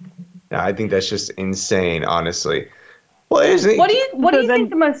 I think that's just insane, honestly. Well, what do you think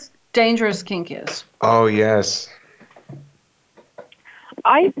the most dangerous kink is? Oh, yes.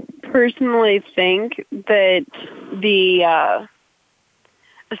 I personally think that the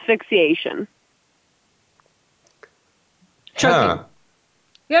asphyxiation. Choking. Huh.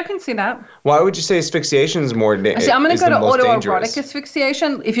 Yeah, I can see that. Why would you say asphyxiation is more dangerous? I'm going to go to autoerotic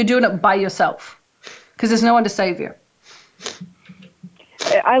asphyxiation if you're doing it by yourself, because there's no one to save you.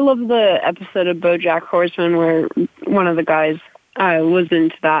 I love the episode of BoJack Horseman where one of the guys was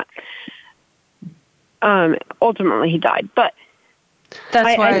into that. Ultimately, he died, but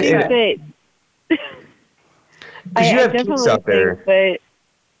that's why I think that I definitely think that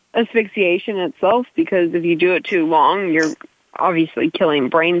asphyxiation itself, because if you do it too long, you're obviously killing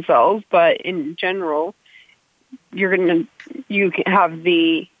brain cells, but in general, you can have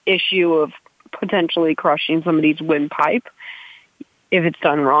the issue of potentially crushing somebody's windpipe if it's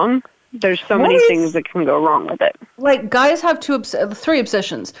done wrong. There's so many things that can go wrong with it. Like, guys have three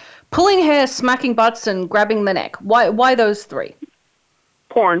obsessions: pulling hair, smacking butts, and grabbing the neck. Why those three?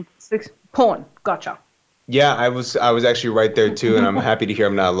 Porn. Porn. Gotcha. Yeah, I was actually right there too, and I'm happy to hear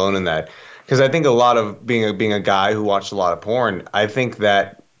I'm not alone in that. Because I think a lot of being a guy who watched a lot of porn, I think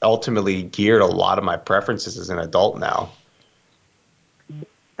that ultimately geared a lot of my preferences as an adult now.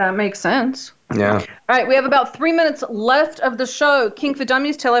 That makes sense. Yeah. All right, we have about 3 minutes left of the show. Kink for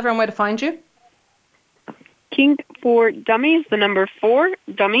Dummies, tell everyone where to find you. Kink for Dummies, the number 4,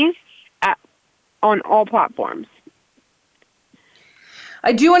 Dummies, on all platforms.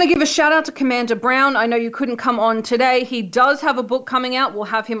 I do want to give a shout out to Commander Brown. I know you couldn't come on today. He does have a book coming out. We'll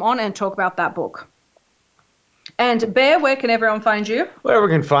have him on and talk about that book. And Bear, where can everyone find you? Well,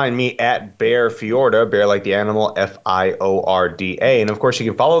 everyone can find me at Bear Fiorda, Bear like the animal, Fiorda. And of course, you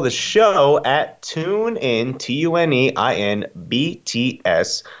can follow the show at TuneIn,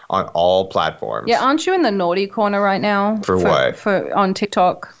 TuneInBTS, on all platforms. Yeah, aren't you in the naughty corner right now? For what? For on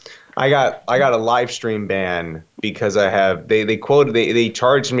TikTok. I got a live stream ban because I have they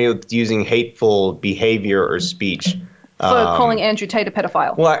charged me with using hateful behavior or speech. For calling Andrew Tate a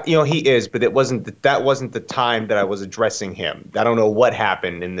pedophile. Well, he is, but that wasn't the time that I was addressing him. I don't know what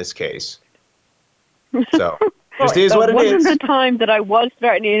happened in this case. So, just is what it is. It wasn't the time that I was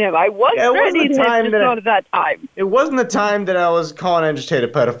threatening him. I was threatening him, just not at that time. It wasn't the time that I was calling Andrew Tate a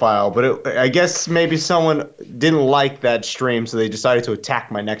pedophile, but I guess maybe someone didn't like that stream, so they decided to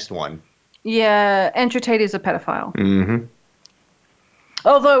attack my next one. Yeah, Andrew Tate is a pedophile. Mm-hmm.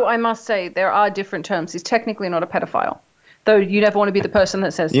 Although, I must say, there are different terms. He's technically not a pedophile. Though you never want to be the person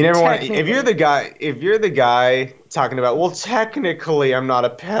that says. You never want. If you're the guy talking about, well, technically I'm not a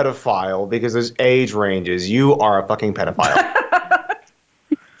pedophile because there's age ranges. You are a fucking pedophile.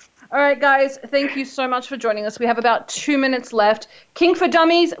 All right, guys. Thank you so much for joining us. We have about 2 minutes left. Kink for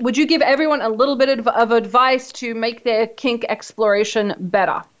Dummies. Would you give everyone a little bit of advice to make their kink exploration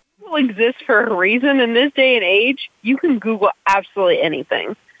better? It exists for a reason. In this day and age, you can Google absolutely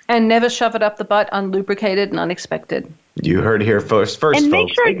anything. And never shove it up the butt unlubricated and unexpected. You heard it here first, and make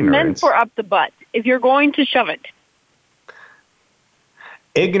folks. Sure it's meant for up the butt if you're going to shove it.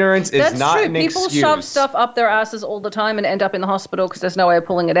 Ignorance is not an excuse. People shove stuff up their asses all the time and end up in the hospital because there's no way of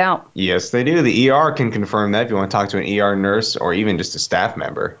pulling it out. Yes, they do. The ER can confirm that if you want to talk to an ER nurse or even just a staff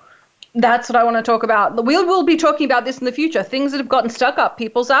member. That's what I want to talk about. We'll be talking about this in the future. Things that have gotten stuck up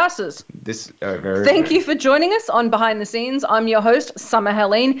people's asses. Thank you for joining us on Behind the Scenes. I'm your host, Summer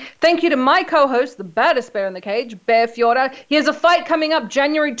Helene. Thank you to my co-host, the baddest bear in the cage, Bear Fiorda. He has a fight coming up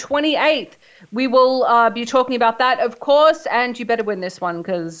January 28th. We will be talking about that, of course, and you better win this one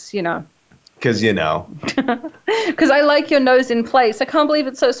because, you know. Because you know. Because I like your nose in place. I can't believe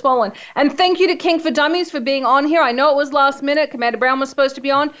it's so swollen. And thank you to Kink for Dummies for being on here. I know it was last minute. Commander Brown was supposed to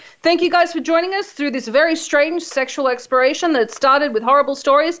be on. Thank you guys for joining us through this very strange sexual exploration that started with horrible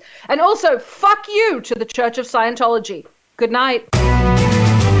stories. And also, fuck you to the Church of Scientology. Good night.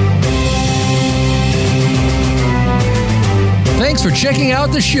 Thanks for checking out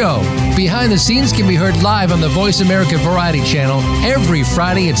the show. Behind the Scenes can be heard live on the Voice America Variety Channel every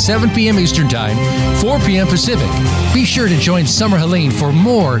Friday at 7 p.m. Eastern Time, 4 p.m. Pacific. Be sure to join Summer Helene for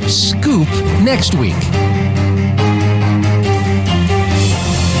more Scoop next week.